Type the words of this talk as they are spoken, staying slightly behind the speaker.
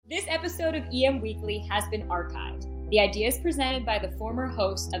This episode of EM Weekly has been archived. The ideas presented by the former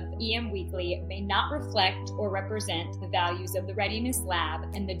host of EM Weekly may not reflect or represent the values of the Readiness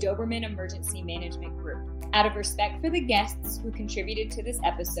Lab and the Doberman Emergency Management Group. Out of respect for the guests who contributed to this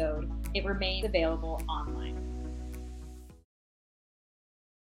episode, it remains available online.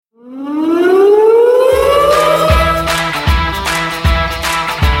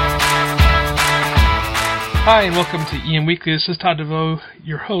 Hi, and welcome to EM Weekly. This is Todd DeVoe,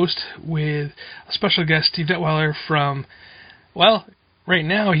 your host, with a special guest, Steve Detwiler from, well, right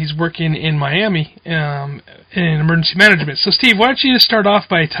now he's working in Miami in emergency management. So, Steve, why don't you just start off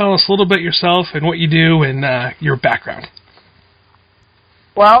by telling us a little bit yourself and what you do and your background?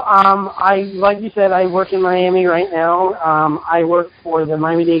 Well, like you said, I work in Miami right now. I work for the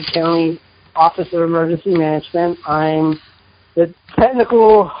Miami-Dade County Office of Emergency Management. I'm the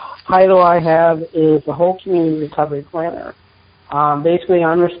technical title I have is the whole community recovery planner. Basically,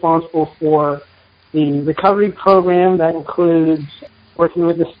 I'm responsible for the recovery program that includes working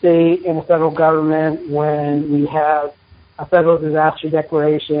with the state and the federal government when we have a federal disaster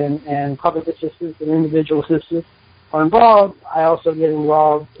declaration and public assistance and individual assistance are involved. I also get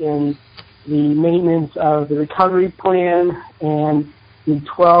involved in the maintenance of the recovery plan and the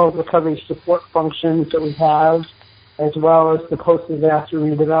 12 recovery support functions that we have, as well as the post-disaster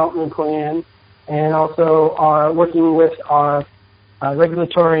redevelopment plan, and also are working with our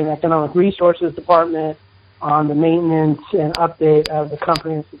regulatory and economic resources department on the maintenance and update of the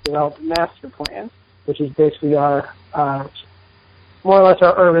comprehensive development master plan, which is basically our more or less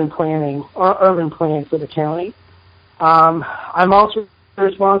our urban planning for the county. I'm also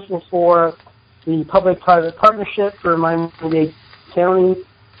responsible for the public-private partnership for Miami-Dade County.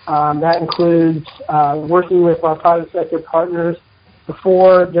 That includes working with our private sector partners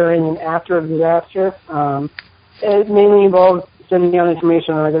before, during, and after a disaster. It mainly involves sending out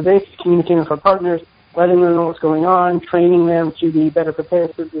information on a regular basis, communicating with our partners, letting them know what's going on, training them to be better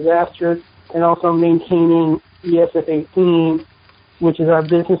prepared for disasters, and also maintaining ESF 18, which is our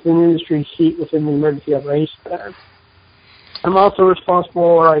business and industry seat within the Emergency Operations Center. I'm also responsible,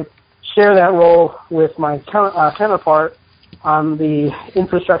 or I share that role with my counterpart. I'm the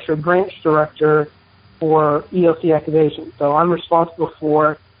infrastructure branch director for EOC activation. So I'm responsible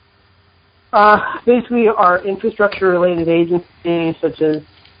for basically our infrastructure-related agencies such as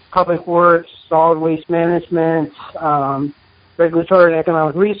public works, solid waste management, regulatory and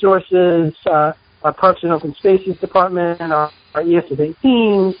economic resources, our parks and open spaces department, our ESF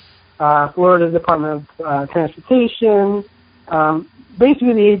 18, Florida Department of Transportation,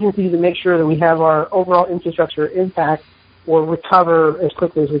 basically the agencies that make sure that we have our overall infrastructure impact or recover as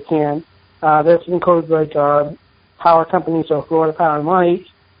quickly as we can. This includes like our power company, so Florida Power and Light,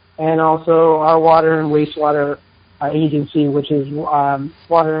 and also our water and wastewater agency, which is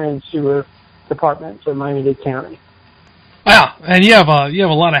water and sewer department for Miami-Dade County. Wow, and you have a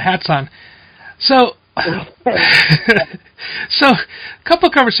lot of hats on. So, so a couple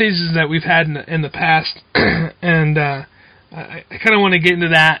of conversations that we've had in the past, and I kind of want to get into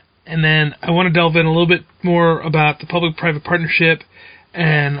that. And then I want to delve in a little bit more about the public-private partnership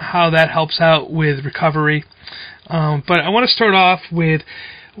and how that helps out with recovery. But I want to start off with,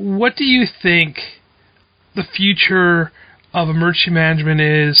 what do you think the future of emergency management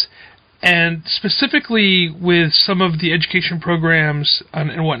is, and specifically with some of the education programs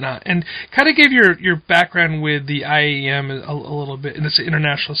and whatnot? And kind of give your background with the IAEM a little bit, and it's the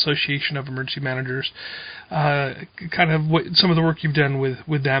International Association of Emergency Managers, kind of what some of the work you've done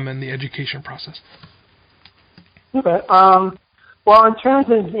with them and the education process. Okay. Well, in terms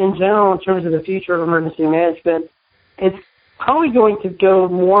of the future of emergency management, it's probably going to go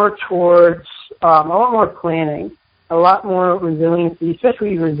more towards a lot more planning, a lot more resiliency,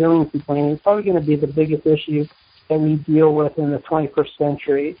 especially resiliency planning. It's probably going to be the biggest issue that we deal with in the 21st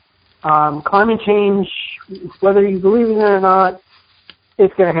century. Climate change, whether you believe in it or not,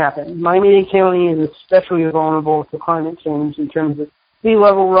 it's going to happen. Miami-Dade County is especially vulnerable to climate change in terms of sea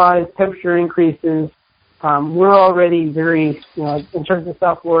level rise, temperature increases. We're already very, in terms of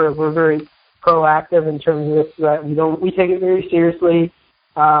South Florida, we're very proactive in terms of this. That we take it very seriously.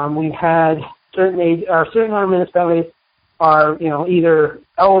 We've had certain our municipalities are, either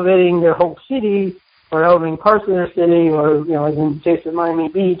elevating their whole city or elevating parts of their city, or, as in the case of Miami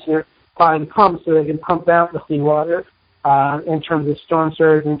Beach, they're buying pumps so they can pump out the seawater. In terms of storm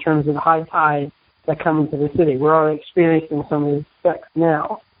surge, in terms of high tide that come into the city. We're already experiencing some of these effects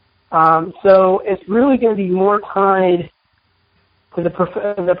now. So it's really going to be more tied to the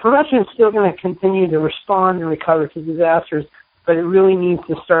profession is still going to continue to respond and recover to disasters, but it really needs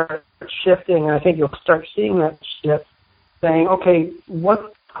to start shifting, and I think you'll start seeing that shift, saying, okay,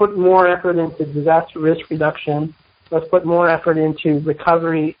 what put more effort into disaster risk reduction. Let's put more effort into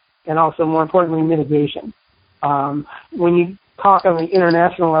recovery and also, more importantly, mitigation. When you talk on the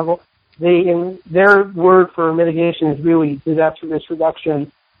international level, their word for mitigation is really disaster risk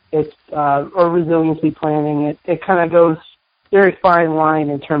reduction. It's or resiliency planning. It kind of goes very fine line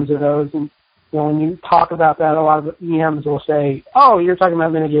in terms of those. And when you talk about that, a lot of EMs will say, "Oh, you're talking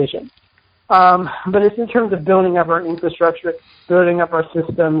about mitigation." But it's in terms of building up our infrastructure, building up our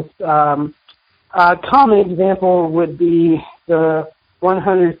systems. A common example would be the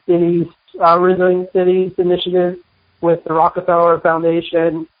 100 Cities, Resilient Cities Initiative with the Rockefeller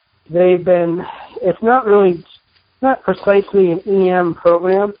Foundation. It's not precisely an EM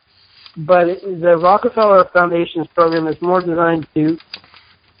program, but the Rockefeller Foundation's program is more designed to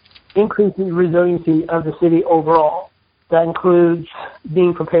increase the resiliency of the city overall. That includes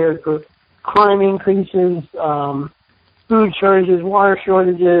being prepared for crime increases, food shortages, water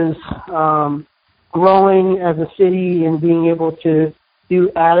shortages, growing as a city and being able to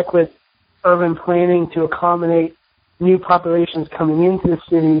do adequate urban planning to accommodate new populations coming into the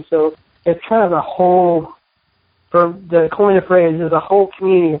city. So it's kind of a whole, for the coin of phrase, is a whole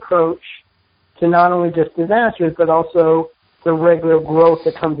community approach to not only just disasters, but also the regular growth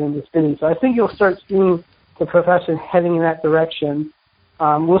that comes into the city. So I think you'll start seeing the profession heading in that direction.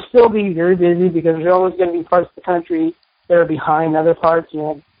 We'll still be very busy because there's always going to be parts of the country that are behind other parts.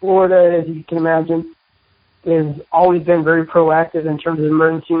 Florida, as you can imagine, has always been very proactive in terms of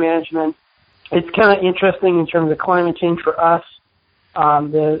emergency management. It's kind of interesting in terms of climate change for us.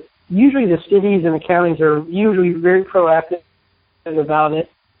 Usually the cities and the counties are usually very proactive about it.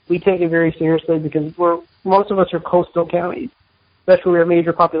 We take it very seriously because most of us are coastal counties, especially where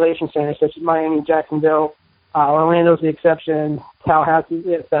major population centers such as Miami, Jacksonville, Orlando's the exception, Tallahassee's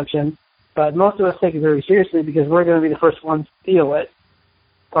the exception. But most of us take it very seriously because we're going to be the first ones to feel it,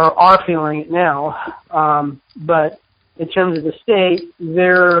 or are feeling it now. But in terms of the state,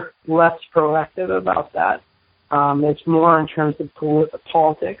 they're less proactive about that. It's more in terms of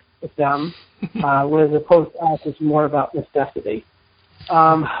politics with them, whereas opposed to us, it's more about necessity.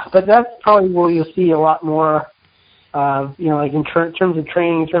 But that's probably where you'll see a lot more, like in terms of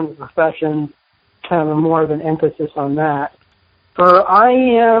training, in terms of profession, kind of more of an emphasis on that. For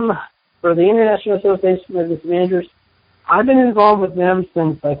IEM, for the International Association of Emergency Managers, I've been involved with them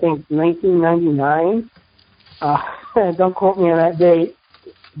since, I think, 1999. Don't quote me on that date.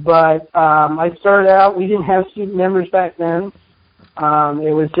 But I started out, we didn't have student members back then.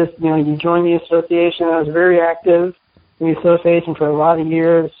 It was just, you join the association. I was very active in the association for a lot of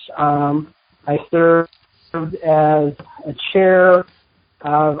years. I served as a chair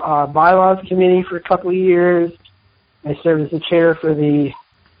of our bylaws committee for a couple of years. I served as the chair for the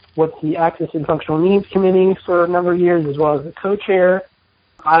Access and Functional Needs Committee for a number of years, as well as the co-chair.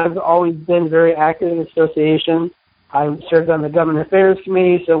 I've always been very active in the association. I served on the Government Affairs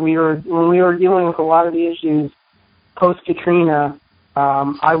Committee, so when we were dealing with a lot of the issues post-Katrina,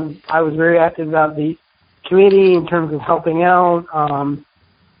 I was very active about the committee in terms of helping out.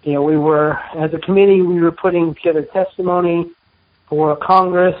 As a committee, we were putting together testimony for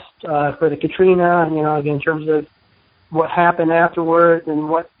Congress for the Katrina, again, in terms of what happened afterwards and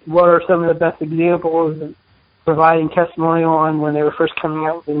what are some of the best examples of providing testimonial on when they were first coming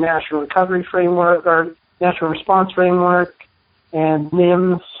out with the National Recovery Framework or National Response Framework and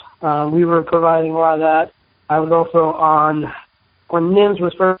NIMS. We were providing a lot of that. I was also on, when NIMS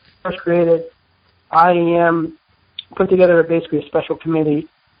was first created, IEM put together basically a special committee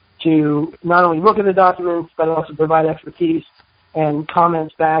to not only look at the documents, but also provide expertise and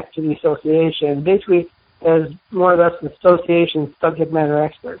comments back to the association, basically as more or less the association's subject matter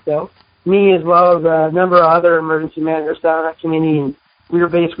expert. So me, as well as a number of other emergency managers sat on that committee, and we were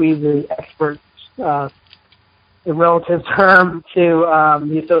basically the experts, a relative term to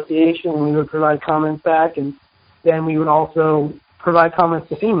the association, and we would provide comments back, and then we would also provide comments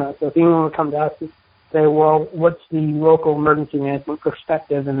to FEMA. So FEMA would come to us and say, well, what's the local emergency management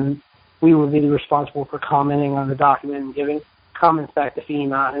perspective? And we would be responsible for commenting on the document and giving comments back to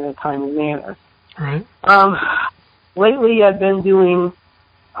FEMA in a timely manner. Right. Lately, I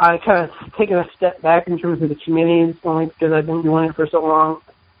kind of taken a step back in terms of the committees, only because I've been doing it for so long.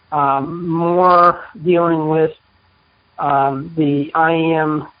 More dealing with the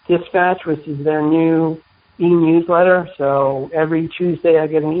IEM Dispatch, which is their new e-newsletter. So every Tuesday I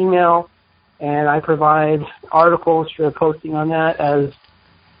get an email, and I provide articles for posting on that as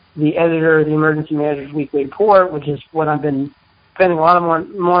the editor of the Emergency Manager's Weekly Report, which is what I've been spending a lot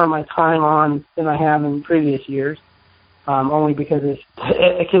more of my time on than I have in previous years, only because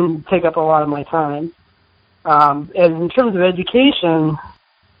it can take up a lot of my time. And in terms of education,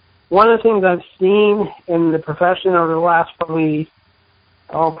 one of the things I've seen in the profession over the last probably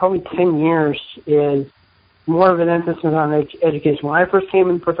 10 years is more of an emphasis on education. When I first came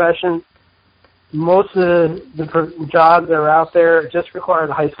in the profession, most of the jobs that are out there just required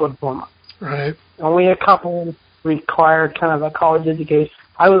a high school diploma. Right. Only a couple required kind of a college education.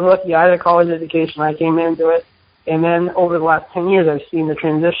 I was lucky I had a college education. I came into it. And then over the last 10 years, I've seen the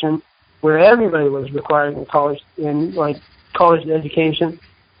transition where everybody was requiring a college education.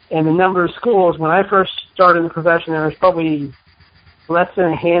 And the number of schools, when I first started in the profession, there was probably less than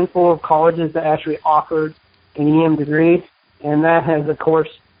a handful of colleges that actually offered an EM degree. And that has, of course,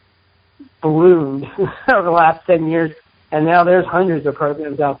 ballooned over the last 10 years. And now there's hundreds of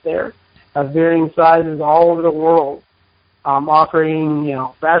programs out there of varying sizes all over the world, offering,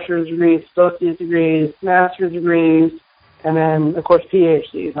 bachelor's degrees, associate degrees, master's degrees, and then, of course,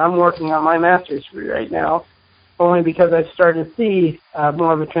 PhDs. I'm working on my master's degree right now, only because I've started to see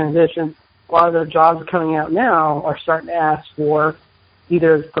more of a transition. A lot of the jobs coming out now are starting to ask for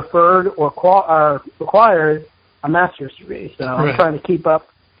either preferred or required a master's degree. So I'm trying to keep up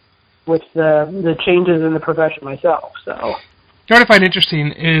with the changes in the profession myself. So what I find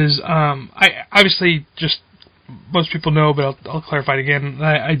interesting is, I obviously just most people know, but I'll clarify it again.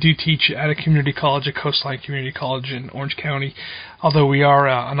 I do teach at a community college, a Coastline Community College in Orange County. Although we are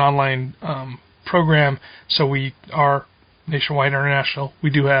an online program, so we are nationwide, international. We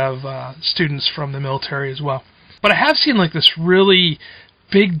do have students from the military as well. But I have seen like this really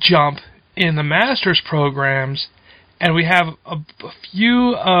big jump in the master's programs, and we have a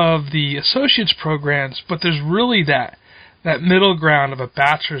few of the associate's programs, but there's really that middle ground of a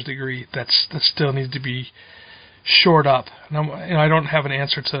bachelor's degree that still needs to be shored up. And I don't have an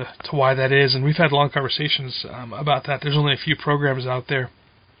answer to why that is, and we've had long conversations about that. There's only a few programs out there.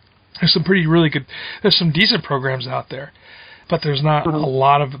 There's some decent programs out there, but there's not a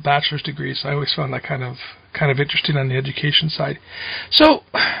lot of bachelor's degrees. I always found that kind of interesting on the education side. So,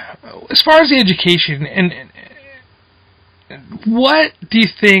 as far as the education, and what do you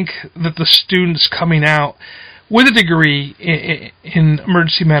think that the students coming out with a degree in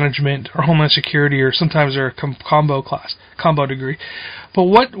emergency management or homeland security, or sometimes they're a combo degree, but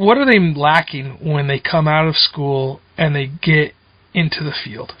what are they lacking when they come out of school and they get into the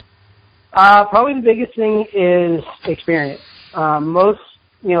field? Probably the biggest thing is experience.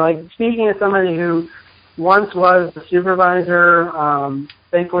 Speaking as somebody who once was a supervisor,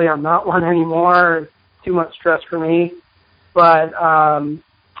 thankfully I'm not one anymore. It's too much stress for me. But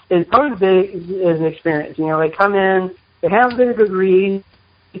it's probably big is an experience. They come in, they have their degrees,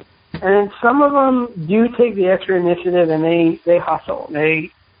 and then some of them do take the extra initiative and they hustle.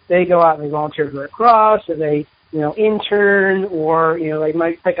 They go out and they volunteer for Red Cross, or they intern, or they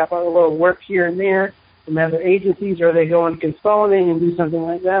might pick up a little work here and there from other agencies, or they go and consolidate and do something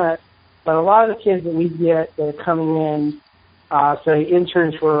like that. But a lot of the kids that we get that are coming in, say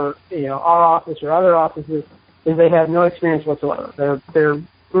interns for our office or other offices, is they have no experience whatsoever. They're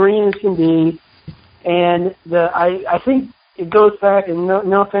green as can be, and I think it goes back, and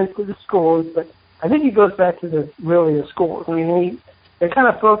no offense to the schools, but I think it goes back to the schools. I mean, they're kind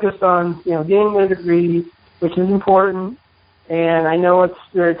of focused on getting their degree, which is important, and I know it's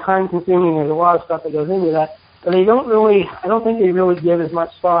very time consuming. There's a lot of stuff that goes into that, but I don't think they really give as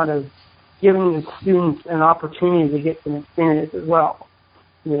much thought of giving the students an opportunity to get some experience as well.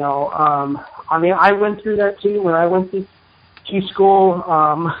 I went through that too when I went to school.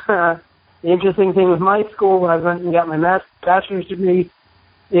 The interesting thing with my school, when I went and got my bachelor's degree,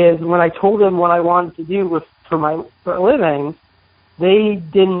 is when I told them what I wanted to do for a living, they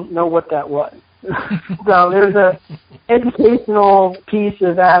didn't know what that was. So there's a educational piece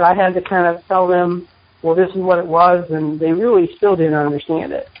of that. I had to kind of tell them, well, this is what it was, and they really still didn't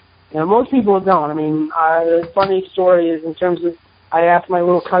understand it. Most people don't. I mean, the funny story is in terms of, I asked my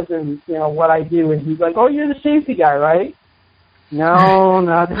little cousin, what I do, and he's like, "Oh, you're the safety guy, right?" No,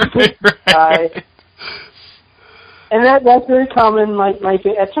 not the safety guy. And that's very common.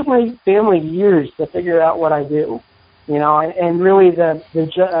 It took my family years to figure out what I do, and really the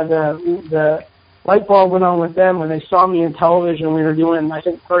light bulb went on with them when they saw me in television. We were doing, I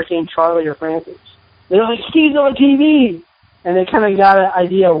think, Hurricane Charlie or Francis. They're like, "Steve's on TV," and they kind of got an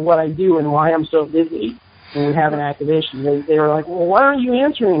idea of what I do and why I'm so busy. When we have an activation, they were like, "Well, why aren't you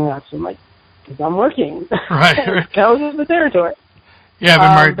answering us?" I'm like, "Because I'm working." Right. That was the territory. Yeah,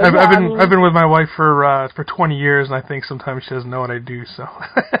 I've been married. I've been with my wife for 20 years, and I think sometimes she doesn't know what I do. So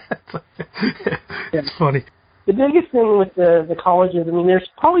it's funny. The biggest thing with the colleges, I mean, there's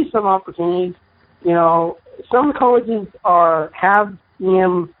probably some opportunities. Some colleges have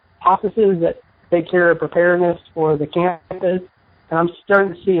EM offices that take care of preparedness for the campus. and I'm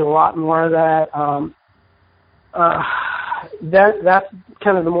starting to see a lot more of that. That's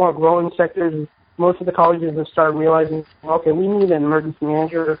kind of the more growing sectors. Most of the colleges have started realizing, okay, we need an emergency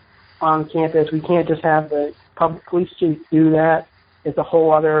manager on campus. We can't just have the public police chief do that. It's a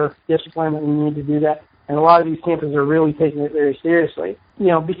whole other discipline that we need to do that. And a lot of these campuses are really taking it very seriously.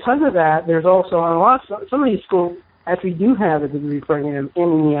 Because of that, there's also some of these schools actually do have a degree program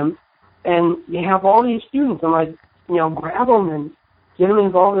in EM, and you have all these students, and grab them and get them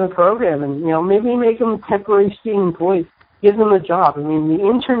involved in the program, and maybe make them temporary student employees, give them a job. I mean, the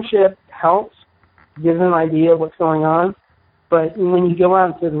internship helps, gives them an idea of what's going on, but when you go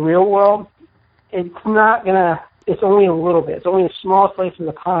out into the real world, it's only a little bit. It's only a small slice of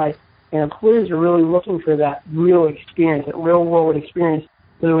the pie, and employers are really looking for that real experience, that real world experience.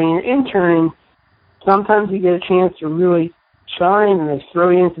 So when you're interning, sometimes you get a chance to really shine, and they throw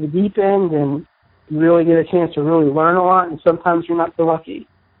you into the deep end, and you really get a chance to really learn a lot, and sometimes you're not so lucky.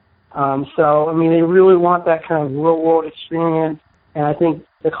 They really want that kind of real world experience, and I think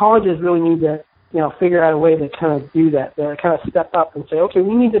the colleges really need to, figure out a way to kind of do that, to kind of step up and say, okay,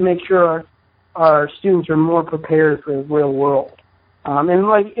 we need to make sure our students are more prepared for the real world. And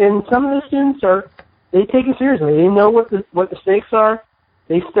some of the students they take it seriously. They know what the stakes are.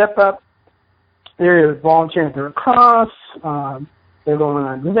 They step up. They're volunteering for a cause. They're going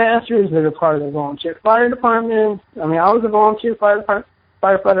on disasters. They're a part of the volunteer fire department. I mean, I was a volunteer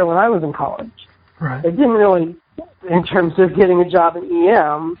firefighter when I was in college. Right. It didn't really, in terms of getting a job in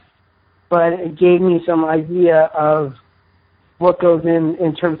EM, but it gave me some idea of what goes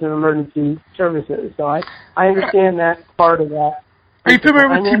in terms of emergency services. So I understand that part of that. Are you familiar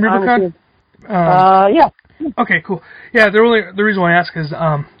with Team Rubicon? Yeah. Okay, cool. Yeah, the reason why I ask is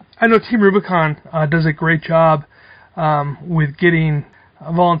I know Team Rubicon does a great job with getting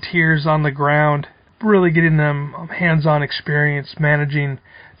volunteers on the ground, really getting them hands-on experience managing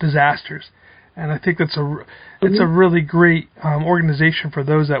disasters. And I think it's a really great organization for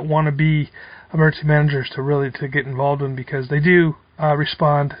those that want to be emergency managers to get involved in, because they do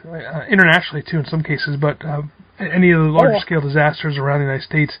respond internationally too in some cases, but any of the larger scale disasters around the United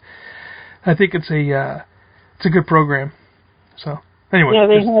States, I think it's a good program. So anyway, yeah,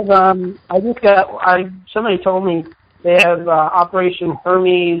 they have. Somebody told me they have Operation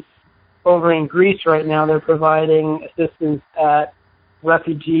Hermes over in Greece right now. They're providing assistance at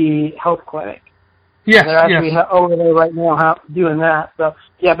refugee health clinic. Yes, they're actually over there right now doing that. So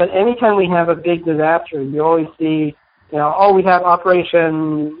yeah, but anytime we have a big disaster, you always see, we have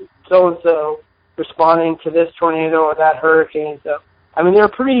Operation so and so responding to this tornado or that hurricane. So I mean, they're a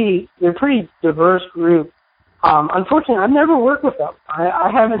pretty diverse group. Unfortunately, I've never worked with them. I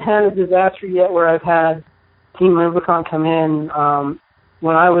haven't had a disaster yet where I've had Team Rubicon come in.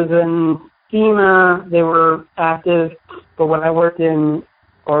 When I was in FEMA, they were active, but when I worked in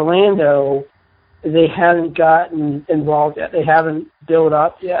Orlando, they hadn't gotten involved yet. They haven't built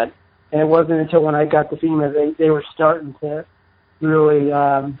up yet, and it wasn't until when I got to FEMA they were starting to really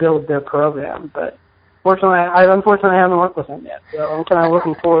build their program. But unfortunately, I haven't worked with them yet, so I'm kind of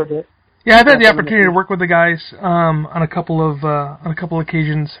looking forward to it. Yeah, I've had the opportunity to work with the guys on a couple of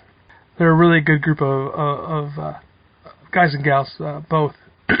occasions. They're a really good group of guys and gals, both.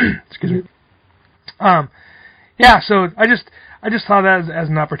 Excuse me. So I just saw that as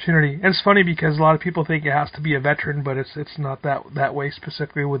an opportunity. And it's funny because a lot of people think it has to be a veteran, but it's not that way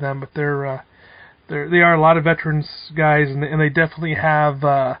specifically with them. But they are a lot of veterans guys, and they definitely have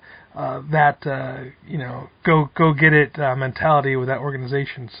that go get it mentality with that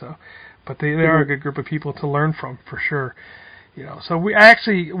organization. So, but they are a good group of people to learn from for sure. So we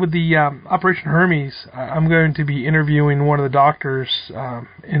actually, with the Operation Hermes, I'm going to be interviewing one of the doctors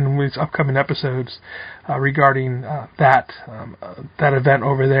in these upcoming episodes regarding that event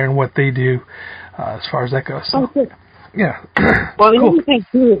over there and what they do as far as that goes. So, yeah. Well, the other thing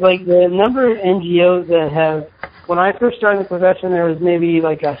too is like the number of NGOs that have. When I first started the profession, there was maybe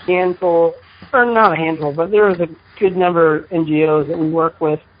like a handful, or not a handful, but there was a good number of NGOs that we worked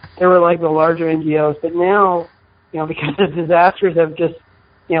with. They were like the larger NGOs, but now, because the disasters have just,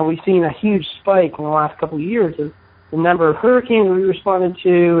 we've seen a huge spike in the last couple of years of the number of hurricanes we responded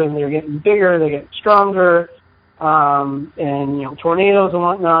to, and they're getting bigger, they're getting stronger, and, tornadoes and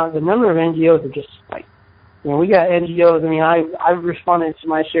whatnot. The number of NGOs have just spiked. We got NGOs, I've responded to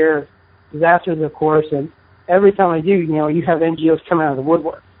my share of disasters, of course, and every time I do, you have NGOs come out of the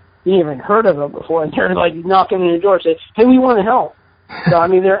woodwork. You ain't even heard of them before, and they're like knocking on your door saying, hey, we want to help. So,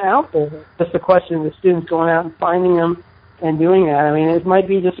 they're out there. Just a question of the students going out and finding them and doing that. It might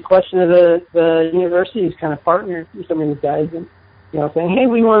be just a question of the universities kind of partner with some of these guys and, saying, hey,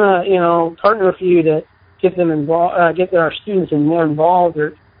 we want to, partner with you to get them involved, get our students more involved,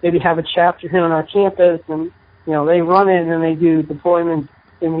 or maybe have a chapter here on our campus, and they run it and they do deployments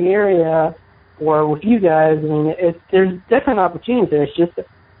in the area or with you guys. I mean, there's different opportunities there. It's just a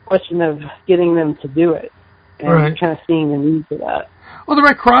question of getting them to do it and kind of seeing the need for that. Well, the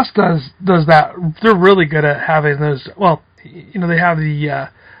Red Cross does that. They're really good at having those. Well, they have the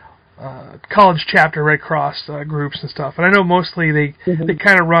college chapter Red Cross groups and stuff, and I know mostly they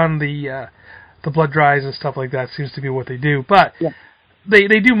kind of run the blood drives and stuff like that. Seems to be what they do, but they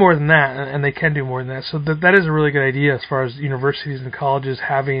do more than that, and they can do more than that. So that is a really good idea as far as universities and colleges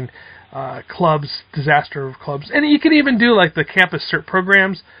having clubs, disaster clubs, and you can even do like the campus CERT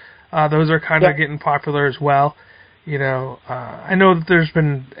programs. Those are kind of getting popular as well. I know that there's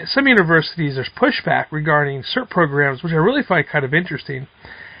been some universities, there's pushback regarding CERT programs, which I really find kind of interesting.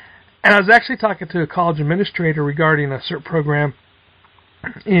 And I was actually talking to a college administrator regarding a CERT program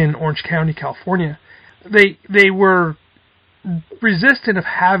in Orange County, California. They were resistant of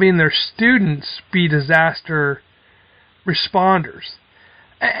having their students be disaster responders.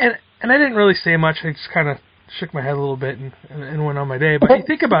 And I didn't really say much. I just kind of shook my head a little bit and went on my day. But you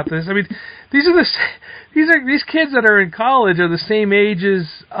think about this. I mean, these kids that are in college are the same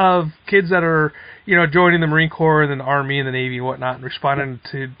ages of kids that are joining the Marine Corps and the Army and the Navy and whatnot, and responding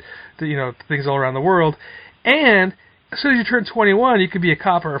to things all around the world. And as soon as you turn 21, you could be a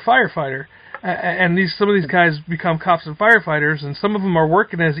cop or a firefighter. And some of these guys become cops and firefighters, and some of them are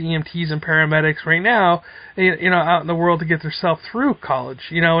working as EMTs and paramedics right now, out in the world to get themselves through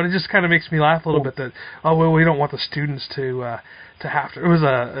college, and it just kind of makes me laugh a little bit that, we don't want the students to have to.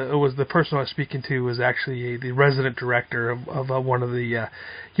 It was the person I was speaking to was actually the resident director of one of the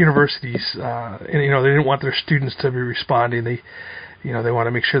universities, and they didn't want their students to be responding. They want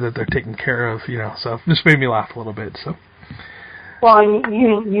to make sure that they're taken care of, so it just made me laugh a little bit, so. Well, I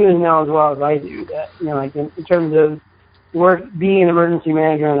mean, you know as well as I do that, like in terms of being an emergency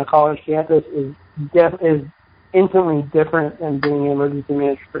manager on a college campus is instantly different than being an emergency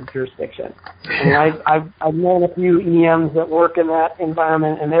manager for jurisdiction. I mean, I've known a few EMs that work in that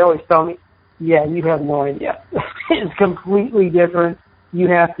environment, and they always tell me, yeah, you have no idea. It's completely different. You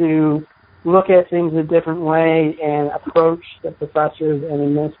have to look at things a different way and approach the professors and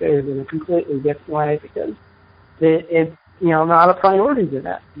administrators in a completely different way because it's not a priority to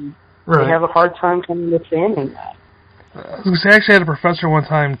that. They have a hard time understanding that. I actually had a professor one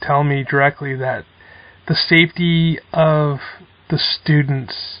time tell me directly that the safety of the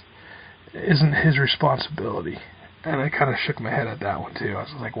students isn't his responsibility, and I kind of shook my head at that one too. I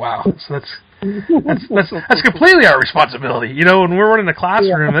was like, "Wow, so that's completely our responsibility." When we're running the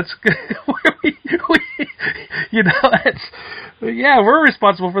classroom, that's we're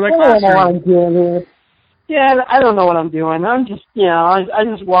responsible for that classroom. I don't know what I'm doing here. Yeah, I don't know what I'm doing. I'm just, I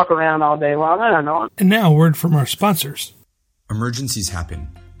just walk around all day long. I don't know. And now a word from our sponsors. Emergencies happen,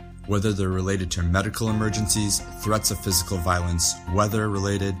 whether they're related to medical emergencies, threats of physical violence,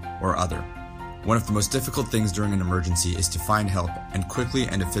 weather-related, or other. One of the most difficult things during an emergency is to find help and quickly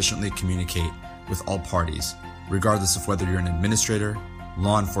and efficiently communicate with all parties, regardless of whether you're an administrator,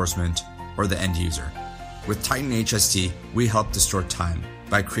 law enforcement, or the end user. With Titan HST, we help distort time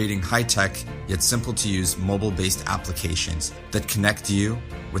by creating high-tech, yet simple-to-use mobile-based applications that connect you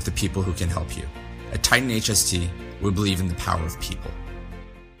with the people who can help you. At Titan HST, we believe in the power of people.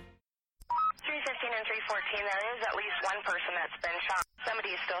 315 and 314, there is at least one person that's been shot.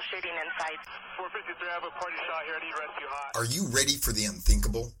 Somebody is still shooting inside. 453, I have a party shot here. I need rescue hot. Are you ready for the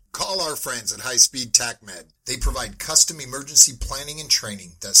unthinkable? Call our friends at High Speed TACMed. They provide custom emergency planning and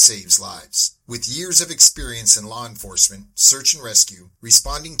training that saves lives. With years of experience in law enforcement, search and rescue,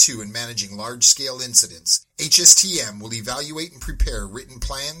 responding to and managing large-scale incidents, HSTM will evaluate and prepare written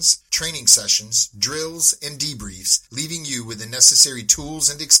plans, training sessions, drills, and debriefs, leaving you with the necessary tools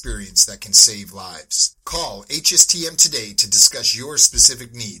and experience that can save lives. Call HSTM today to discuss your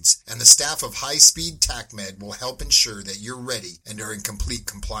specific needs, and the staff of High Speed TACMed will help ensure that you're ready and are in complete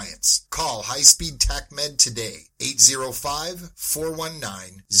compliance. Call High Speed TACMed today,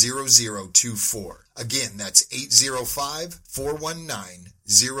 805-419-0024. Again, that's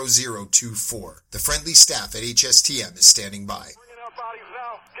 805-419-0024. The friendly staff at HSTM is standing by. Bringing out bodies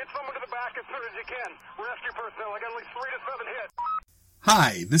now. Get someone to the back as soon as you can. Rescue personnel. I got at least 3 to 7 hits.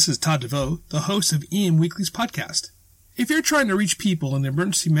 Hi, this is Todd DeVoe, the host of EM Weekly's podcast. If you're trying to reach people in the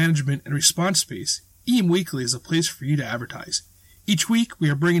emergency management and response space, EM Weekly is a place for you to advertise. Each week, we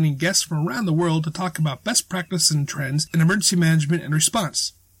are bringing in guests from around the world to talk about best practices and trends in emergency management and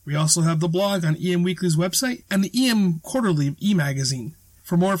response. We also have the blog on EM Weekly's website and the EM Quarterly e-magazine.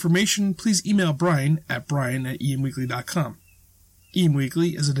 For more information, please email Brian at emweekly.com. EM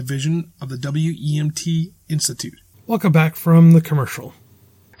Weekly is a division of the WEMT Institute. Welcome back from the commercial.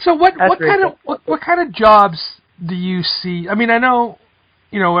 So what kind of jobs do you see? I mean, I know,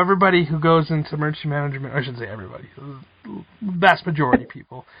 everybody who goes into emergency management, I shouldn't say everybody, the vast majority of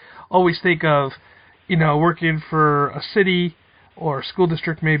people always think of, working for a city or a school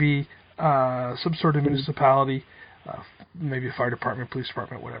district, maybe some sort of municipality, maybe a fire department, police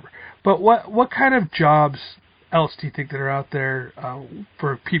department, whatever. But what kind of jobs else do you think that are out there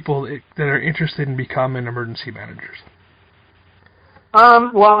for people that are interested in becoming emergency managers?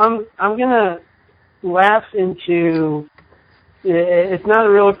 Well, I'm gonna lapse into. It's not a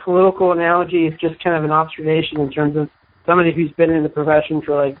really political analogy. It's just kind of an observation in terms of somebody who's been in the profession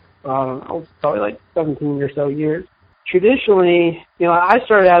for probably 17 or so years. Traditionally, I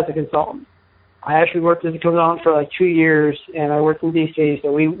started out as a consultant. I actually worked as a consultant for 2 years, and I worked in D.C.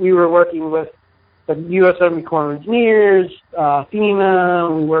 So we were working with the U.S. Army Corps of Engineers,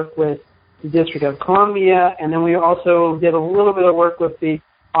 FEMA. We worked with the District of Columbia, and then we also did a little bit of work with the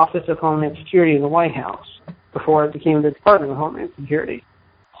Office of Homeland Security in the White House before it became the Department of Homeland Security.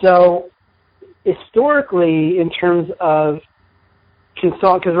 So historically, in terms of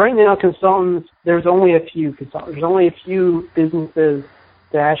because right now consultants, there's only a few consultants. There's only a few businesses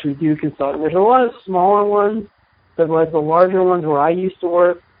that actually do consulting. There's a lot of smaller ones, but the larger ones where I used to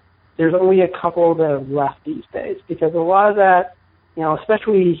work, there's only a couple that have left these days because a lot of that,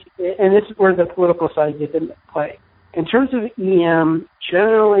 especially, and this is where the political side gets into play. In terms of EM,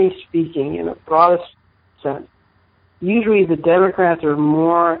 generally speaking, in a broadest sense, usually the Democrats are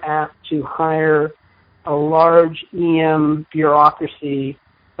more apt to hire a large EM bureaucracy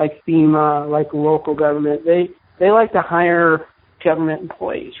like FEMA, like local government. They like to hire government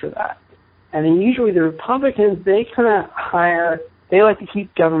employees for that. And then usually the Republicans, they like to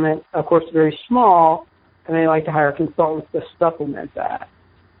keep government, of course, very small, and they like to hire consultants to supplement that.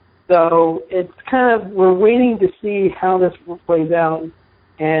 So it's we're waiting to see how this plays out.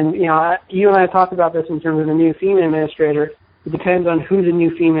 And, you and I talked about this in terms of the new FEMA administrator. It depends on who the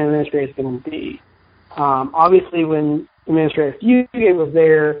new FEMA administrator is going to be. Obviously, when Administrator Fugate was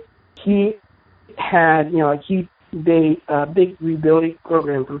there, he had, he did a big rebuilding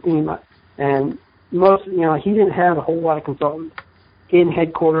program for FEMA. And he didn't have a whole lot of consultants in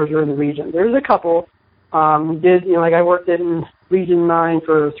headquarters or in the region. There's a couple. We did, I worked in Region 9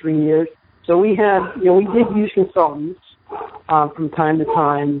 for 3 years. So we had, we did use consultants from time to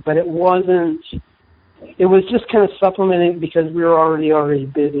time, but it was just kind of supplementing because we were already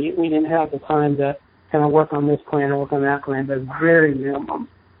busy. We didn't have the time to kind of work on this plan or work on that plan, but very minimum.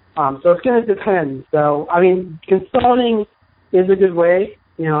 So it's going to depend. So, consulting is a good way.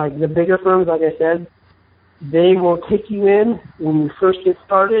 The bigger firms, like I said, they will take you in when you first get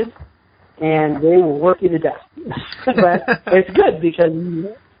started, and they will work you to death. But it's good because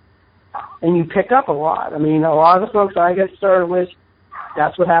you pick up a lot. A lot of the folks I got started with,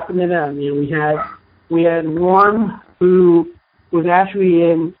 that's what happened to them. We had one who was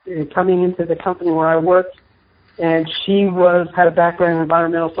actually coming into the company where I worked, and she had a background in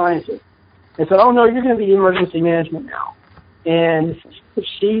environmental sciences. And said, "Oh no, you're going to be emergency management now." And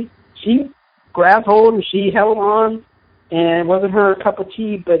she grabbed hold and she held on, and it wasn't her cup of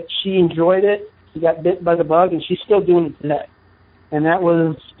tea, but she enjoyed it. She got bit by the bug, and she's still doing it today. And that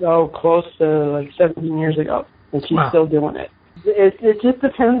was close to 17 years ago, and she's still doing it. It just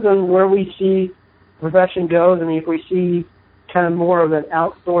depends on where we see the profession goes. If we see kind of more of an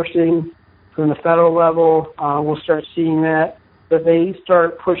outsourcing from the federal level, we'll start seeing that. But they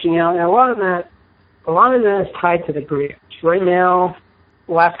start pushing out, and a lot of that is tied to the grants. Right now,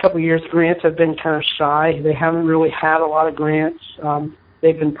 the last couple of years, grants have been kind of shy. They haven't really had a lot of grants.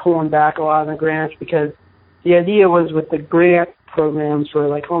 They've been pulling back a lot of the grants because the idea was with the grant programs for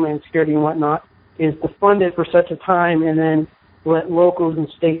Homeland Security and whatnot is to fund it for such a time and then let locals and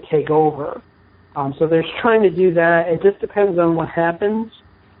state take over. So they're trying to do that. It just depends on what happens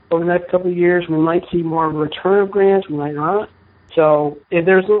over the next couple of years. We might see more of a return of grants. We might not. So if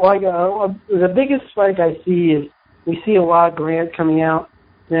there's the biggest spike I see is we see a lot of grants coming out,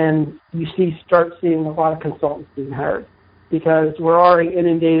 then you start seeing a lot of consultants being hired because we're already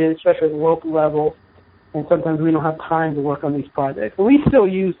inundated, especially at the local level, and sometimes we don't have time to work on these projects. And we still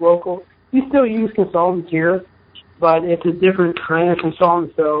use consultants here, but it's a different kind of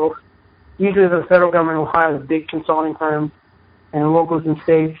consultant. So usually the federal government will hire the big consulting firms, and locals and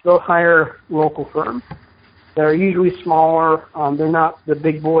states, they'll hire local firms. They're usually smaller. They're not the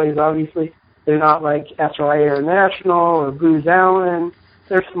big boys, obviously. They're not like SRI International or Booz Allen.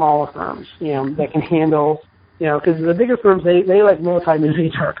 They're smaller firms, that can handle, because the bigger firms, they like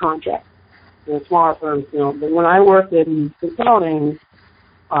multi-million dollar contracts. the smaller firms, but when I worked in consulting,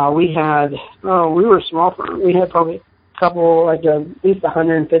 we were a small firm. We had probably a couple, at least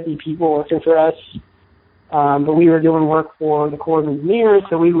 150 people working for us. But we were doing work for the Corps of Engineers,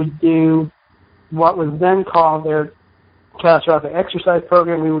 so we would do what was then called their catastrophic exercise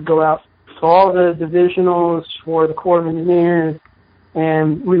program. We would go out to all the divisionals for the Corps of Engineers,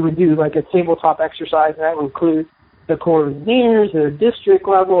 and we would do like a tabletop exercise that would include the Corps of Engineers, the district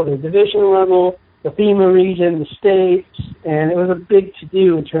level, the division level, the FEMA region, the states, and it was a big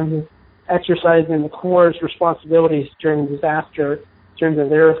to-do in terms of exercising the Corps' responsibilities during disaster in terms of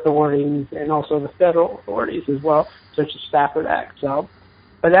their authorities and also the federal authorities as well, such as Stafford Act. So,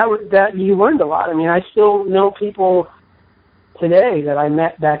 but that you learned a lot. I mean, I still know people today that I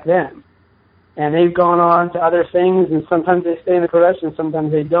met back then, and they've gone on to other things, and sometimes they stay in the profession,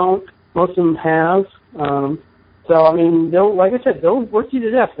 sometimes they don't. Most of them have. So, I mean, like I said, they'll work you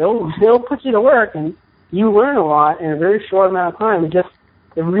to death. They'll put you to work, and you learn a lot in a very short amount of time.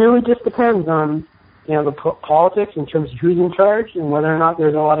 It really just depends on, the politics in terms of who's in charge and whether or not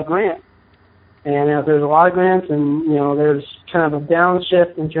there's a lot of grants. And if there's a lot of grants and, there's kind of a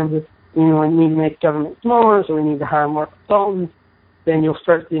downshift in terms of, we need to make government smaller, so we need to hire more consultants, then you'll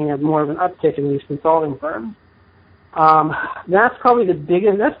start seeing more of an uptick in these consulting firms. That's probably the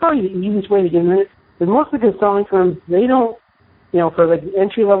easiest way to get in it. Because most of the consulting firms, they don't, for like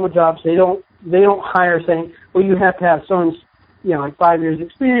entry-level jobs, they don't hire saying, well, you have to have someone's, like 5 years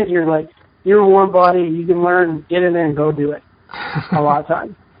experience. You're a warm body, you can learn, get in there and go do it a lot of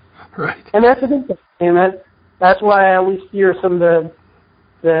times. Right. And that's a good thing. And that's why I always steer some of the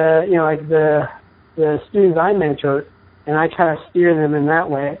students I mentor, and I kind of steer them in that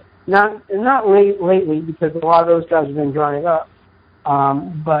way. Not lately, because a lot of those jobs have been drying up.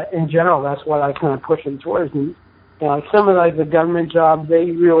 But in general, that's what I kind of push them towards. And like some of the government jobs,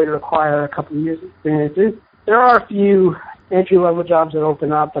 they really require a couple of years of experience. There are a few entry-level jobs that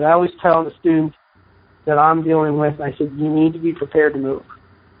open up, but I always tell the students that I'm dealing with, I said, you need to be prepared to move.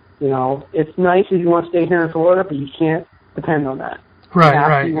 It's nice if you want to stay here in Florida, but you can't depend on that.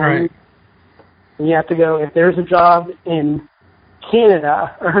 Right. And you have to go, if there's a job in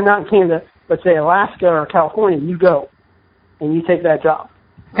Canada, or not Canada, but say Alaska or California, you go. And you take that job.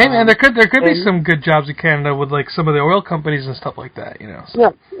 Hey man, there could be some good jobs in Canada with like some of the oil companies and stuff like that,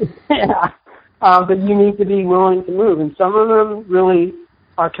 So. Yeah. But you need to be willing to move, and some of them really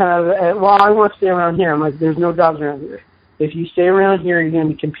are kind of, I want to stay around here. I'm like, there's no jobs around here. If you stay around here, you're going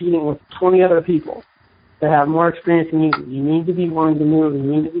to be competing with 20 other people that have more experience than you do. You need to be willing to move, and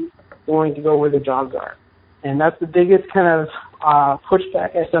you need to be willing to go where the jobs are. And that's the biggest kind of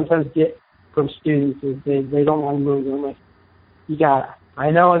pushback I sometimes get from students is they don't want to move. I'm like, you gotta.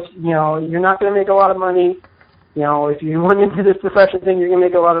 I know it's, you're not going to make a lot of money. If you went into this profession thing, you're going to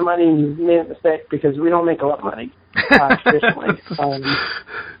make a lot of money, and you made a mistake because we don't make a lot of money traditionally.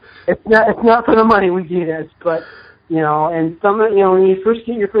 It's not for the money we do this, but and when you first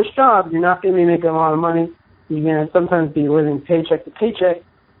get your first job, you're not going to be making a lot of money. You're going to sometimes be living paycheck to paycheck,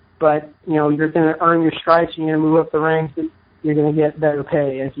 but you're going to earn your stripes. You're going to move up the ranks, and you're going to get better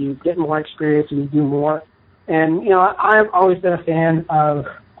pay as you get more experience and you do more. And, I've always been a fan of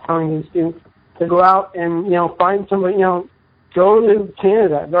telling these students to go out and, find somebody, go to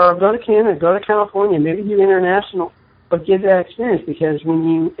Canada, or go to Canada, go to California, maybe do international, but get that experience because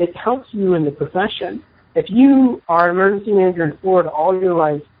it helps you in the profession. If you are an emergency manager in Florida all your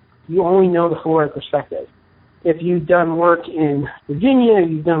life, you only know the Florida perspective. If you've done work in Virginia,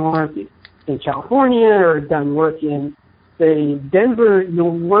 you've done work in California, or done work in, say, Denver,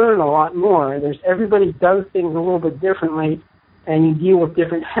 you'll learn a lot more. Everybody does things a little bit differently, and you deal with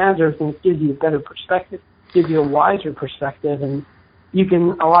different hazards, and it gives you a better perspective, gives you a wiser perspective, and you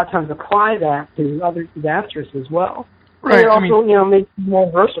can a lot of times apply that to other disasters as well. Right. And it also, makes you more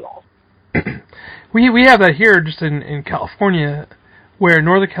versatile. We have that here just in California, where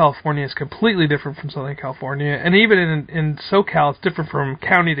Northern California is completely different from Southern California, and even in SoCal, it's different from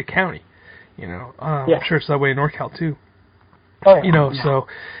county to county. I'm sure it's that way in NorCal too. Oh, yeah. So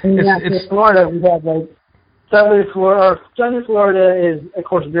it's in Florida. We have Southern Florida is, of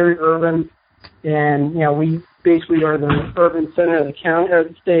course, very urban, and we basically are the urban center of the county or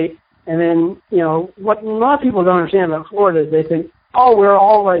the state. And then what a lot of people don't understand about Florida is they think, oh, we're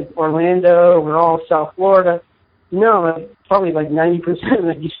all like Orlando, we're all South Florida. No, probably 90%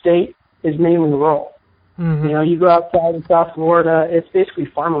 of the state is mainly rural. Mm-hmm. You go outside of South Florida, it's basically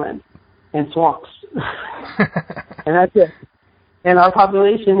farmland and swamps, and that's it. And our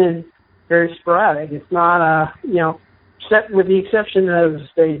population is very sporadic. It's not, except with the exception of,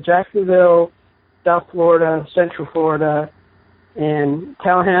 say, Jacksonville, South Florida, Central Florida, and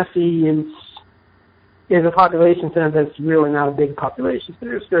Tallahassee, and is a population center that's really not a big population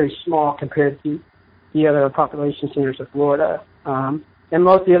center. It's very small compared to the other population centers of Florida. And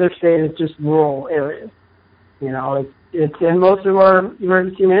most of the other states is just rural areas. You know, and most of our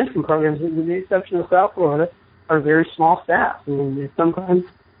emergency management programs, with the exception of South Florida, are very small staff. I mean, sometimes,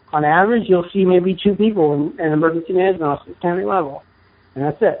 on average, you'll see maybe 2 people in an emergency management office at county level, and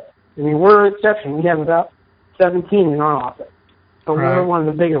that's it. I mean, we're an exception. We have about 17 in our office, so we're one of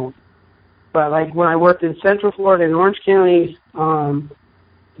the bigger ones. But like when I worked in Central Florida in Orange County,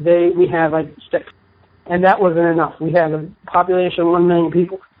 we had like 6, and that wasn't enough. We had a population of 1 million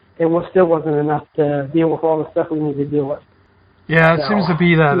people. It still wasn't enough to deal with all the stuff we need to deal with. Yeah, it seems to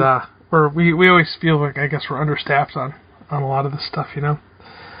be that we always feel like, I guess, we're understaffed on a lot of this stuff, you know.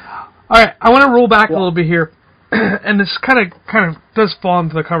 All right, I want to roll back a little bit here, and this kind of does fall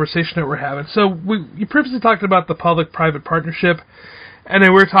into the conversation that we're having. So you previously talked about the public-private partnership, and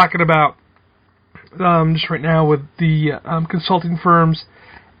then we're talking about just right now with the consulting firms,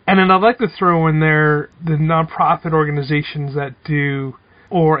 and then I'd like to throw in there the nonprofit organizations that do,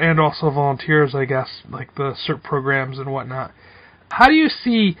 and also volunteers, I guess, like the CERT programs and whatnot. How do you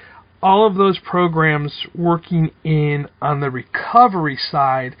see all of those programs working in on the recovery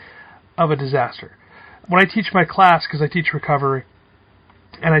side of a disaster? When I teach my class, because I teach recovery,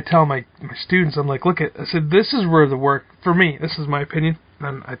 and I tell my students, I'm like, I said, this is where the work, for me, this is my opinion,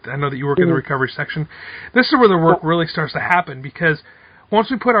 and I know that you work in the recovery section, this is where the work really starts to happen, because once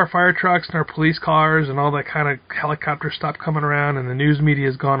we put our fire trucks and our police cars and all that kind of helicopter stuff coming around and the news media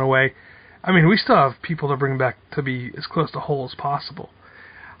has gone away, I mean, we still have people to bring back to be as close to whole as possible.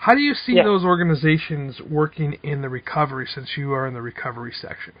 How do you see those organizations working in the recovery, since you are in the recovery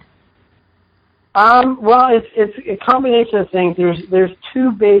section? Well, it's a combination of things. There's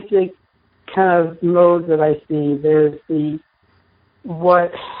 2 basic kind of modes that I see. There's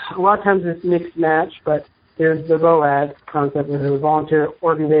what a lot of times it's mixed match, but there's the VOAD concept, which is a volunteer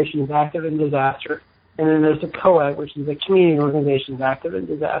organizations active in disaster, and then there's the COAD, which is a community organizations active in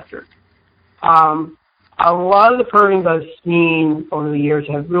disaster. A lot of the programs I've seen over the years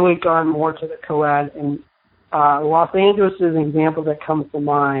have really gone more to the COAD, and Los Angeles is an example that comes to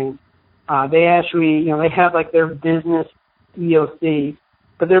mind. They actually, they have like their business EOC,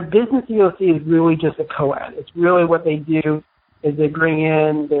 but their business EOC is really just a COAD. It's really what they do is they bring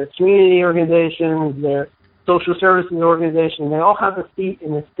in their community organizations, their social services organizations. They all have a seat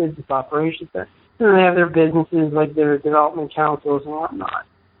in this business operations center. And they have their businesses like their development councils and whatnot.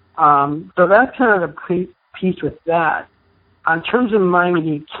 So that's kind of the piece with that. In terms of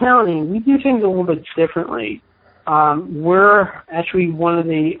Miami-Dade County, we do things a little bit differently. We're actually one of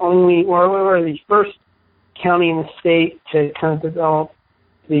the only, or we're the first county in the state to kind of develop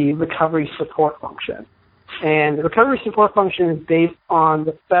the recovery support function. And the recovery support function is based on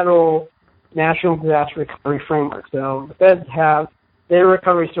the federal National Disaster Recovery Framework. So the feds have their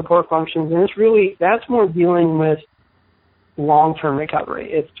recovery support functions, and that's more dealing with long-term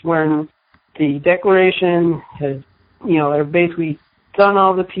recovery. It's when the declaration has, they're basically done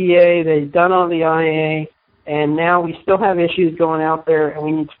all the PA, they've done all the IA, and now we still have issues going out there, and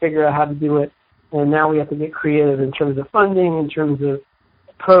we need to figure out how to do it. And now we have to get creative in terms of funding, in terms of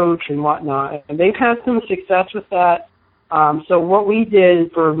approach and whatnot. And they've had some success with that. So what we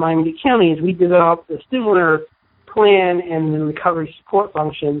did for Miami-Dade County is we developed a similar plan and the recovery support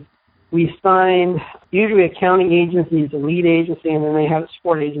function. We signed, usually a county agency is the lead agency, and then they have a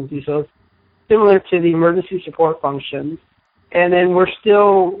support agency. So it's similar to the emergency support function. And then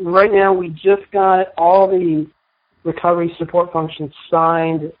right now we just got all the recovery support functions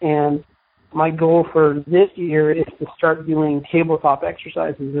signed, and my goal for this year is to start doing tabletop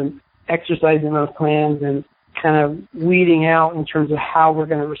exercises and exercising those plans and kind of weeding out in terms of how we're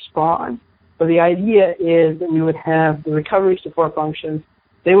going to respond. So the idea is that we would have the recovery support functions.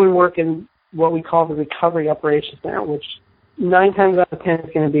 They would work in what we call the recovery operations center, which 9 times out of 10 is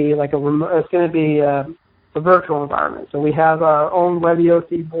going to be like a virtual environment. So we have our own web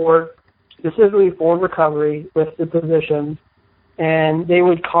EOC board specifically for recovery with the positions, and they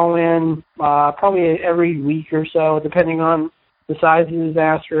would call in probably every week or so, depending on the size of the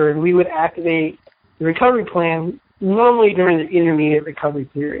disaster, and we would activate the recovery plan normally during the intermediate recovery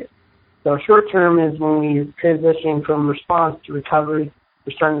period. So short term is when we transition from response to recovery.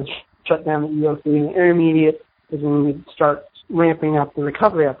 We're starting to shut down the EOC, and the intermediate is when we start ramping up the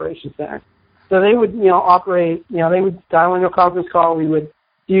recovery operations center. So they would, operate, they would dial into a conference call. We would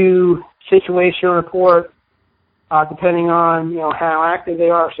do situation report, depending on, how active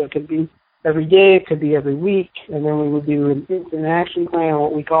they are. So it could be every day, it could be every week, and then we would do an instant action plan,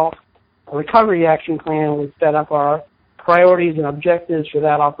 what we call a recovery action plan. We'd set up our priorities and objectives for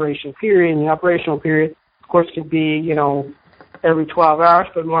that operational period, and the operational period course, could be, every 12 hours,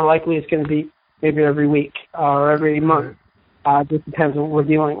 but more likely it's going to be maybe every week or every month. Just depends on what we're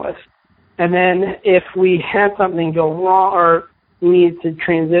dealing with. And then if we had something go wrong or we needed to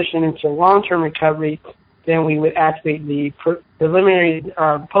transition into long-term recovery, then we would activate the preliminary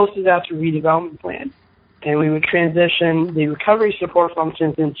post-disaster redevelopment plan. And we would transition the recovery support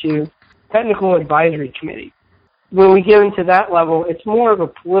functions into technical advisory committee. When we get into that level, it's more of a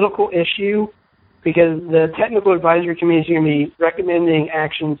political issue because the technical advisory committee is going to be recommending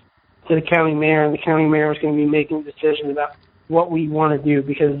actions to the county mayor, and the county mayor is going to be making decisions about what we want to do,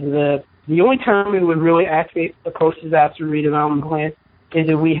 because the only time we would really activate the post-disaster redevelopment plan is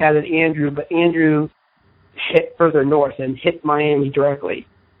if we had an Andrew, but Andrew hit further north and hit Miami directly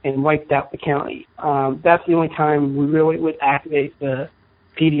and wiped out the county. That's the only time we really would activate the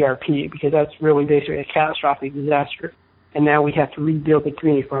PDRP, because that's really basically a catastrophic disaster, and now we have to rebuild the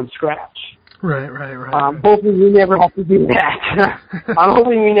community from scratch. Right. Hopefully we never have to do that. I'm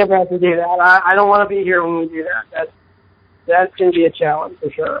hoping we never have to do that. I don't want to be here when we do that. That's going to be a challenge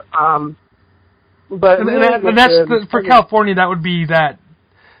for sure. But for California, that would be the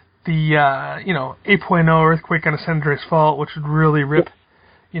 8.0 earthquake on the San Andreas Fault, which would really rip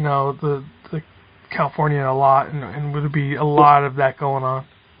the California a lot, and would be a lot of that going on.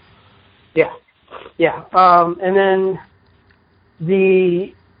 Yeah. And then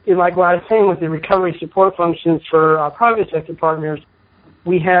like what I was saying with the recovery support functions for our private sector partners,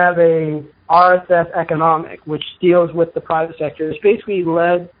 we have a RSF Economic, which deals with the private sector. It's basically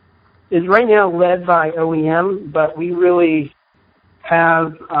is right now led by OEM, but we really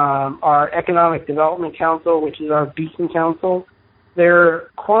have our Economic Development Council, which is our Beacon Council. They're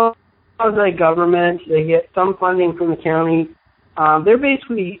quasi-government. They get some funding from the county. They're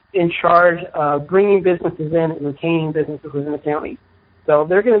basically in charge of bringing businesses in and retaining businesses within the county. So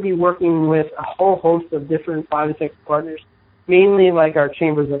they're going to be working with a whole host of different private sector partners, mainly like our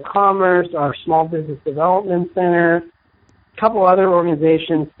Chambers of Commerce, our Small Business Development Center, a couple other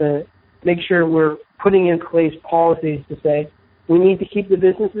organizations to make sure we're putting in place policies to say we need to keep the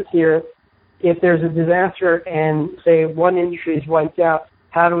businesses here. If there's a disaster and, say, one industry is wiped out,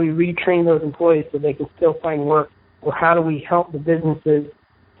 how do we retrain those employees so they can still find work? Or how do we help the businesses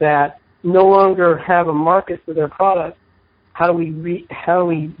that no longer have a market for their product? How do we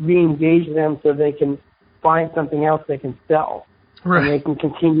re-engage them so they can find something else they can sell, and they can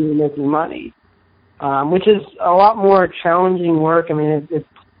continue making money, which is a lot more challenging work. I mean, if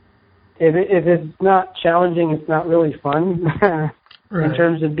it's not challenging, it's not really fun in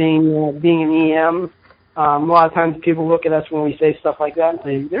terms of being an EM. A lot of times people look at us when we say stuff like that and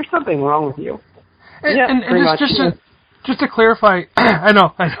say, there's something wrong with you. Just to clarify, I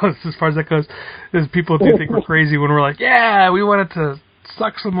know as far as that goes, is people do think we're crazy when we're like, yeah, we wanted to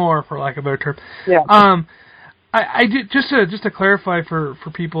suck some more, for lack of a better term. Yeah. I did just to clarify for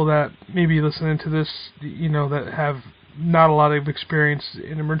people that may be listening to this, that have not a lot of experience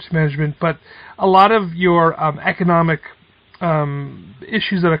in emergency management, but a lot of your economic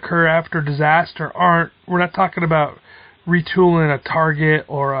issues that occur after disaster we're not talking about retooling a Target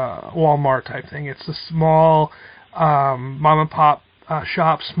or a Walmart type thing. It's the small mom and pop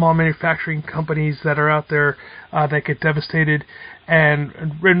shops, small manufacturing companies that are out there that get devastated. And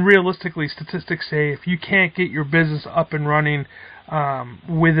realistically, statistics say if you can't get your business up and running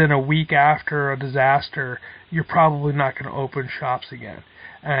within a week after a disaster, you're probably not going to open shops again.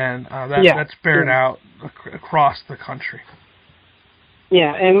 And that's borne out across the country.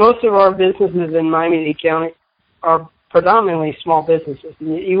 Yeah, and most of our businesses in Miami-Dade County are predominantly small businesses.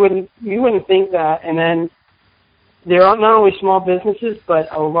 You wouldn't think that, and then there are not only small businesses, but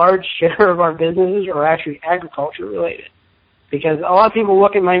a large share of our businesses are actually agriculture related. Because a lot of people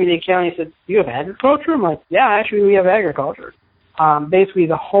look at Miami-Dade County and say, "Do you have agriculture?" I'm like, "Yeah, actually we have agriculture." Basically,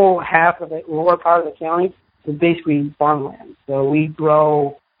 the whole half of the lower part of the county is basically farmland. So we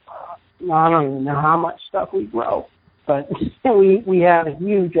grow, I don't even know how much stuff we grow, but we have a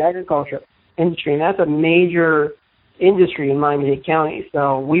huge agriculture industry, and that's a major industry in Miami-Dade County.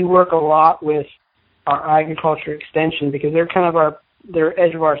 So we work a lot with our agriculture extension because they're kind of they're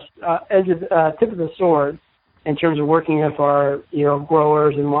tip of the sword in terms of working with our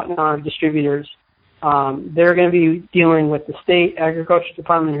growers and whatnot, our distributors. They're going to be dealing with the state agriculture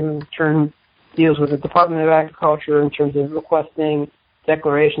department, who in turn deals with the Department of Agriculture in terms of requesting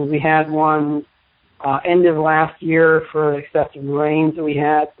declarations. We had one end of last year for excessive rains that we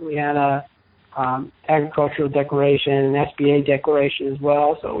had. We had a agricultural declaration, an SBA declaration as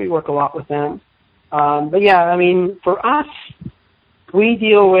well, so we work a lot with them. But yeah, I mean, for us, we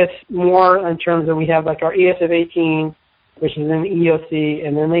deal with more in terms of we have like our ESF 18, which is an EOC,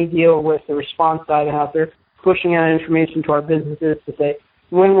 and then they deal with the response side of the house. pushing out information to our businesses to say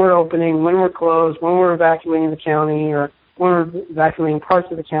when we're opening, when we're closed, when we're evacuating the county, or when we're evacuating parts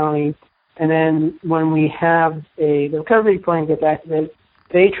of the county. And then when we have the recovery plan gets activated,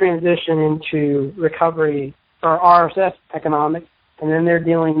 they transition into recovery or RSS economics, and then they're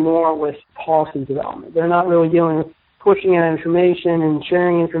dealing more with policy development. They're not really dealing with pushing out information and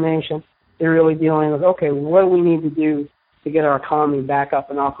sharing information. They're really dealing with, okay, what do we need to do to get our economy back up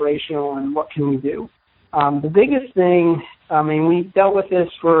and operational, and what can we do? The biggest thing, I mean, we dealt with this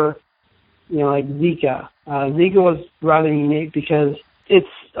for, like Zika. Zika was rather unique because it's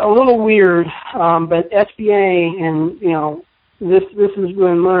a little weird, but SBA and, this has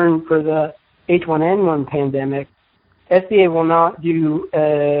been learned for the H1N1 pandemic. SBA will not do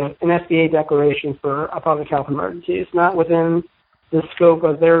an SBA declaration for a public health emergency. It's not within the scope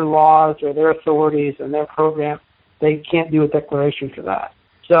of their laws or their authorities and their program. They can't do a declaration for that.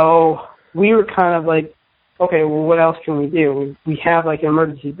 So we were kind of like, okay, well, what else can we do? We have like an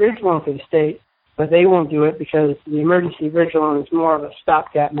emergency bridge loan for the state, but they won't do it because the emergency bridge loan is more of a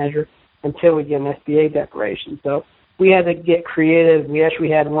stopgap measure until we get an SBA declaration. So we had to get creative. We actually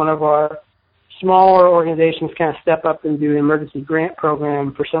had one of our smaller organizations kind of step up and do an emergency grant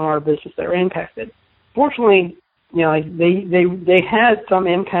program for some of our businesses that are impacted. Fortunately, they had some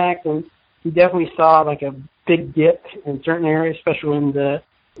impact, and we definitely saw like a big dip in certain areas, especially in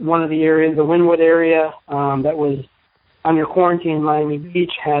one of the areas, the Wynwood area, that was under quarantine in Miami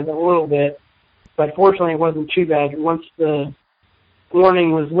Beach, had a little bit, but fortunately it wasn't too bad. Once the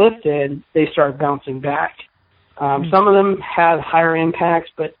warning was lifted, they started bouncing back. Some of them had higher impacts,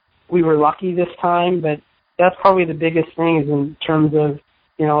 but we were lucky this time. But that's probably the biggest thing is in terms of,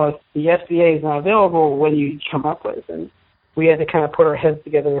 if the SBA is not available, what do you come up with? And we had to kind of put our heads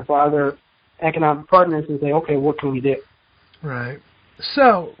together with our other economic partners and say, okay, what can we do? Right.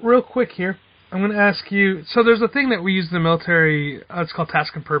 So, real quick here, I'm going to ask you, so there's a thing that we use in the military, it's called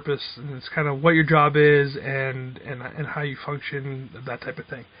task and purpose, and it's kind of what your job is and how you function, that type of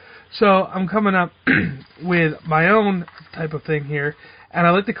thing. So, I'm coming up with my own type of thing here, and I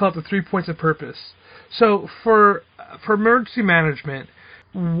like to call it the 3 points of purpose. So, for emergency management,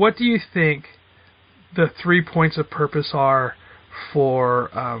 what do you think the 3 points of purpose are for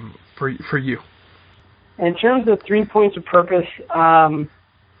you? In terms of 3 points of purpose,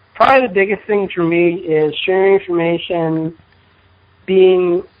 probably the biggest thing for me is sharing information,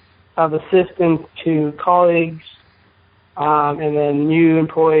 being of assistance to colleagues, and then new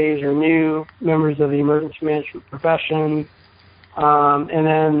employees or new members of the emergency management profession, and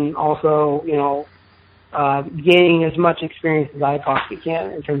then also, gaining as much experience as I possibly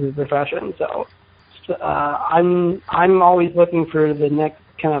can in terms of the profession. So I'm always looking for the next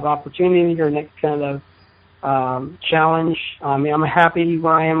kind of opportunity or next kind of challenge. I'm happy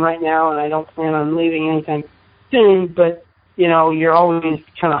where I am right now, and I don't plan on leaving anytime soon, but, you're always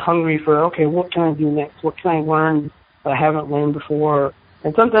kind of hungry for, okay, what can I do next? What can I learn that I haven't learned before?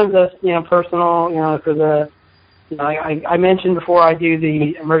 And sometimes that's, personal, for the, I mentioned before I do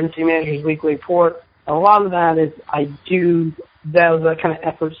the Emergency Manager's Weekly Report. A lot of that is I do those kind of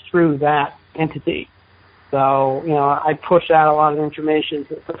efforts through that entity. So, I push out a lot of information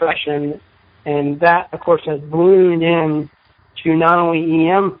to the profession, and that, of course, has ballooned in to not only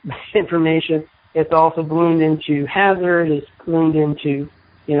EM information, it's also ballooned into hazard, it's ballooned into,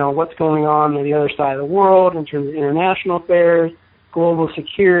 what's going on the other side of the world in terms of international affairs, global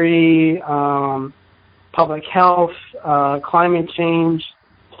security, public health, climate change.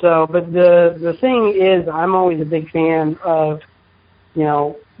 So, but the thing is, I'm always a big fan of,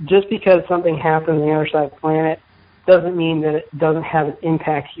 just because something happens on the other side of the planet doesn't mean that it doesn't have an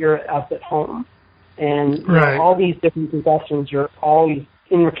impact here at us at home. And right. All these different professions are always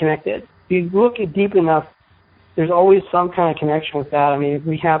interconnected. If you look at deep enough, there's always some kind of connection with that. I mean, if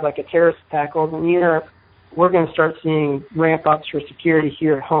we have like a terrorist attack over in Europe, we're going to start seeing ramp-ups for security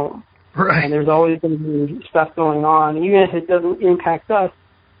here at home. Right. And there's always going to be stuff going on, even if it doesn't impact us.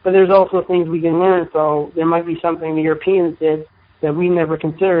 But there's also things we can learn. So there might be something the Europeans did that we never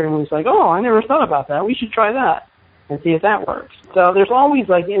considered, and it's like, oh, I never thought about that. We should try that and see if that works. So there's always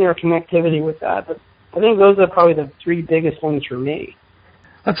like interconnectivity with that. But I think those are probably the three biggest things for me.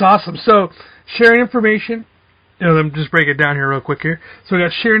 That's awesome. So sharing information, let me just break it down here real quick here. So we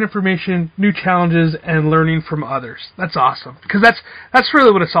got sharing information, new challenges, and learning from others. That's awesome, because that's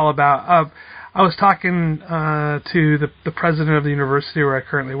really what it's all about. I was talking to the president of the university where I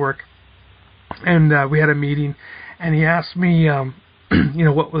currently work, and we had a meeting, and he asked me,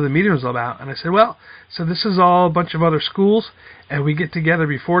 what the meeting was all about. And I said, well, so this is all a bunch of other schools, and we get together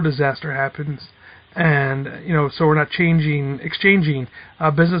before disaster happens. And, so we're not exchanging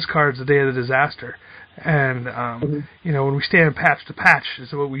business cards the day of the disaster. And, when we stand patch to patch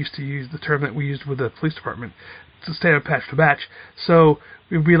is what we used to use, the term that we used with the police department, to stand patch to patch. So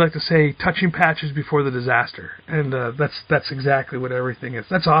we like to say touching patches before the disaster. And that's exactly what everything is.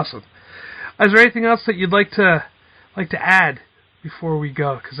 That's awesome. Is there anything else that you'd like to add before we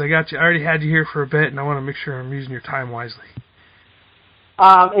go? Because I already had you here for a bit, and I want to make sure I'm using your time wisely.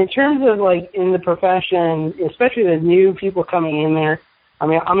 In terms of in the profession, especially the new people coming in there, I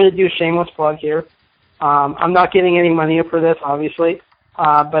mean, I'm going to do a shameless plug here. I'm not getting any money for this, obviously,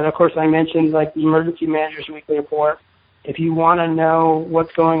 but of course I mentioned the Emergency Manager's Weekly Report. If you want to know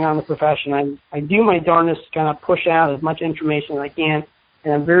what's going on in the profession, I do my darndest to kind of push out as much information as I can,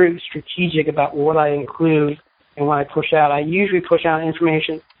 and I'm very strategic about what I include and what I push out. I usually push out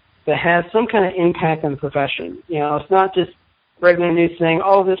information that has some kind of impact on the profession. It's not just regular news saying,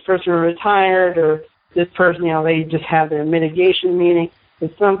 oh, this person retired, or this person, they just have their mitigation meeting.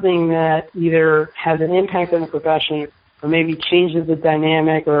 It's something that either has an impact on the profession or maybe changes the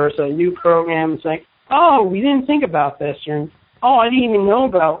dynamic, or it's a new program. It's like, oh, we didn't think about this, or oh, I didn't even know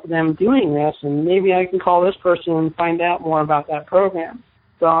about them doing this, and maybe I can call this person and find out more about that program.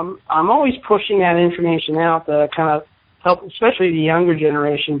 So I'm always pushing that information out to kind of help, especially the younger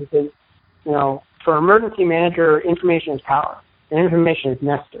generation, because, for emergency manager, information is power. And information is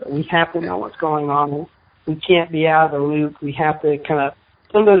necessary. We have to know what's going on. We can't be out of the loop. We have to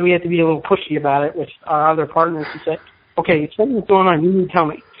sometimes we have to be a little pushy about it with our other partners to say, okay, if something's going on, you need to tell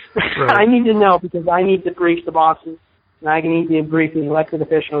me. Right. I need to know, because I need to brief the bosses, and I need to brief the elected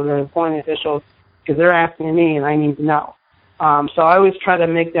officials or appointed officials, because they're asking me and I need to know. So I always try to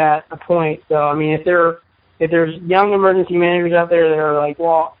make that a point. So, I mean, if there's young emergency managers out there that are like,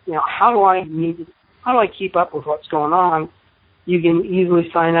 well, how do I keep up with what's going on? You can easily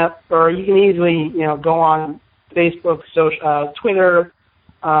sign up, or you can easily, go on Facebook, Twitter,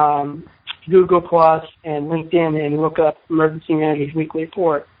 Google Plus, and LinkedIn, and look up Emergency Manager's Weekly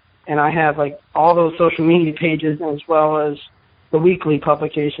Report. And I have all those social media pages, as well as the weekly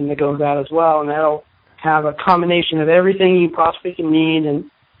publication that goes out as well, and that'll have a combination of everything you possibly can need. And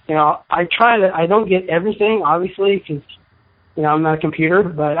I don't get everything, obviously, because I'm not a computer,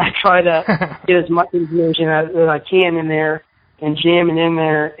 but I try to get as much information as I can in there, and jam it in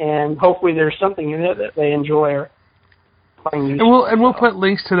there, and hopefully there's something in it that they enjoy or find useful. And we'll put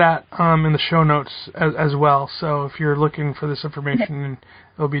links to that in the show notes as well. So if you're looking for this information,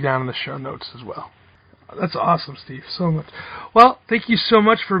 it'll be down in the show notes as well. That's awesome, Steve. So much. Well, thank you so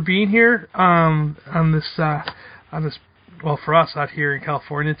much for being here on this. Well, for us out here in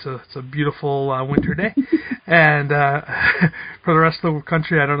California, it's a beautiful winter day, and for the rest of the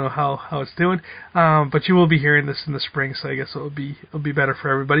country, I don't know how it's doing, but you will be hearing this in the spring, so I guess it'll be better for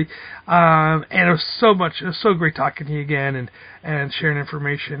everybody. And it was so great talking to you again and sharing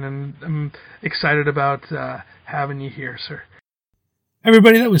information, and I'm excited about having you here, sir.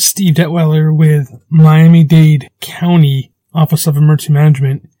 Everybody, that was Steve Detwiler with Miami-Dade County Office of Emergency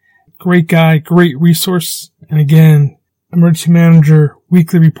Management. Great guy, great resource, and again, Emergency Manager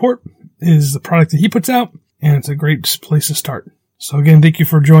Weekly Report is the product that he puts out, and it's a great place to start. So again, thank you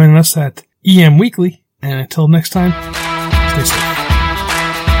for joining us at EM Weekly, and until next time, stay safe.